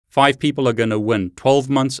5 people are going to win 12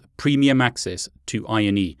 months premium access to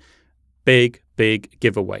INE. Big, big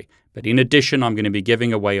giveaway. But in addition, I'm going to be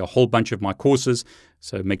giving away a whole bunch of my courses,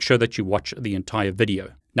 so make sure that you watch the entire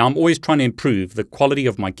video. Now, I'm always trying to improve the quality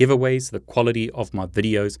of my giveaways, the quality of my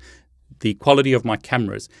videos, the quality of my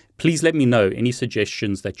cameras. Please let me know any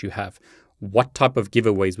suggestions that you have. What type of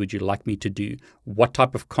giveaways would you like me to do? What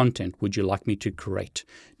type of content would you like me to create?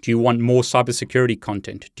 Do you want more cybersecurity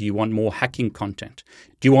content? Do you want more hacking content?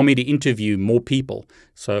 Do you want me to interview more people?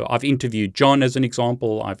 So I've interviewed John as an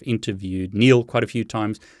example. I've interviewed Neil quite a few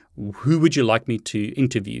times. Who would you like me to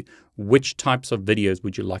interview? Which types of videos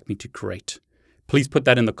would you like me to create? Please put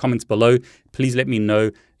that in the comments below. Please let me know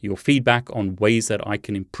your feedback on ways that I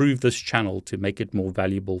can improve this channel to make it more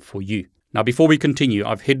valuable for you. Now, before we continue,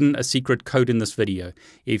 I've hidden a secret code in this video.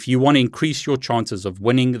 If you want to increase your chances of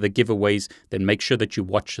winning the giveaways, then make sure that you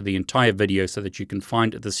watch the entire video so that you can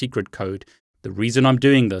find the secret code. The reason I'm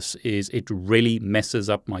doing this is it really messes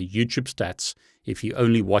up my YouTube stats if you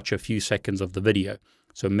only watch a few seconds of the video.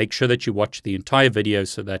 So make sure that you watch the entire video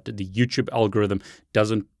so that the YouTube algorithm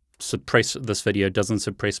doesn't suppress this video, doesn't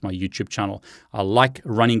suppress my YouTube channel. I like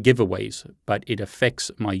running giveaways, but it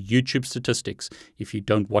affects my YouTube statistics if you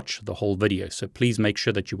don't watch the whole video. So please make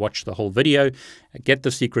sure that you watch the whole video, get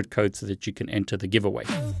the secret code so that you can enter the giveaway.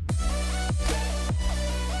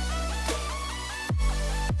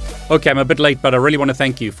 Okay, I'm a bit late, but I really want to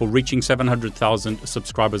thank you for reaching 700,000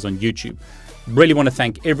 subscribers on YouTube. Really want to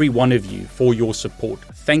thank every one of you for your support.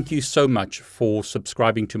 Thank you so much for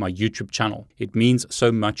subscribing to my YouTube channel. It means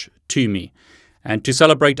so much to me. And to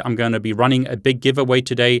celebrate, I'm going to be running a big giveaway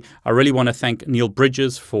today. I really want to thank Neil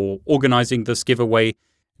Bridges for organizing this giveaway.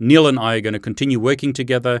 Neil and I are going to continue working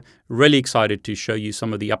together. Really excited to show you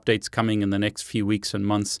some of the updates coming in the next few weeks and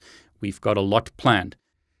months. We've got a lot planned.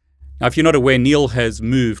 Now, if you're not aware, Neil has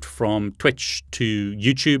moved from Twitch to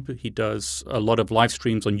YouTube. He does a lot of live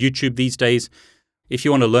streams on YouTube these days. If you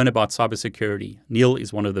want to learn about cybersecurity, Neil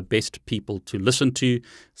is one of the best people to listen to.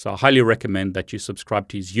 So I highly recommend that you subscribe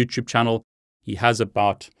to his YouTube channel. He has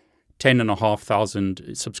about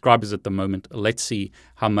 10,500 subscribers at the moment. Let's see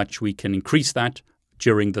how much we can increase that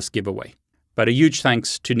during this giveaway. But a huge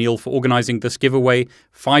thanks to Neil for organizing this giveaway.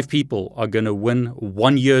 5 people are going to win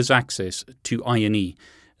 1 year's access to INE.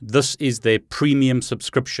 This is their premium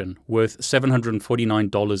subscription worth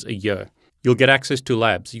 $749 a year. You'll get access to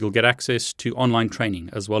labs, you'll get access to online training,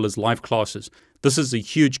 as well as live classes. This is a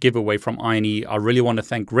huge giveaway from INE. I really want to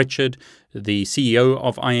thank Richard, the CEO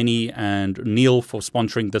of INE, and Neil for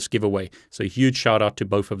sponsoring this giveaway. So a huge shout out to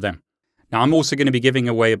both of them. Now, I'm also going to be giving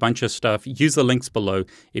away a bunch of stuff. Use the links below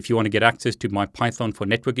if you want to get access to my Python for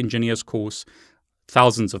Network Engineers course.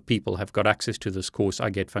 Thousands of people have got access to this course.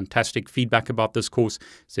 I get fantastic feedback about this course.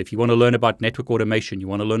 So if you want to learn about network automation, you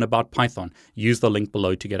want to learn about Python, use the link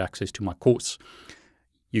below to get access to my course.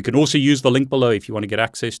 You can also use the link below if you want to get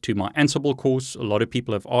access to my Ansible course. A lot of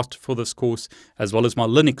people have asked for this course, as well as my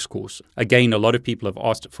Linux course. Again, a lot of people have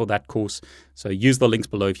asked for that course. So use the links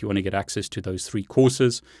below if you want to get access to those 3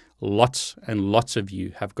 courses. Lots and lots of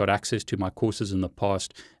you have got access to my courses in the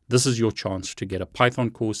past. This is your chance to get a Python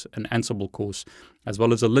course, an Ansible course, as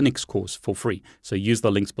well as a Linux course for free. So use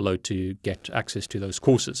the links below to get access to those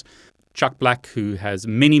courses. Chuck Black, who has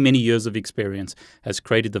many, many years of experience, has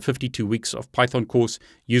created the 52 weeks of Python course.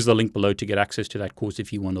 Use the link below to get access to that course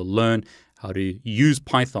if you want to learn how to use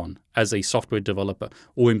Python as a software developer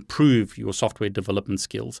or improve your software development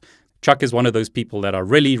skills. Chuck is one of those people that I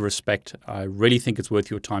really respect. I really think it's worth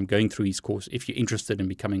your time going through his course if you're interested in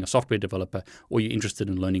becoming a software developer or you're interested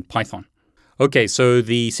in learning Python. Okay, so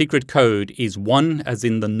the secret code is 1 as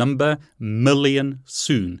in the number million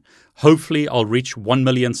soon. Hopefully, I'll reach 1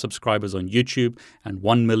 million subscribers on YouTube and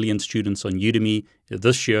 1 million students on Udemy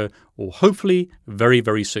this year, or hopefully very,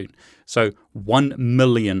 very soon. So 1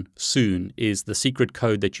 million soon is the secret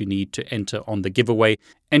code that you need to enter on the giveaway.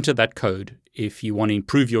 Enter that code if you want to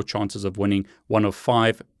improve your chances of winning one of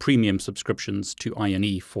 5 premium subscriptions to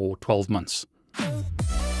INE for 12 months.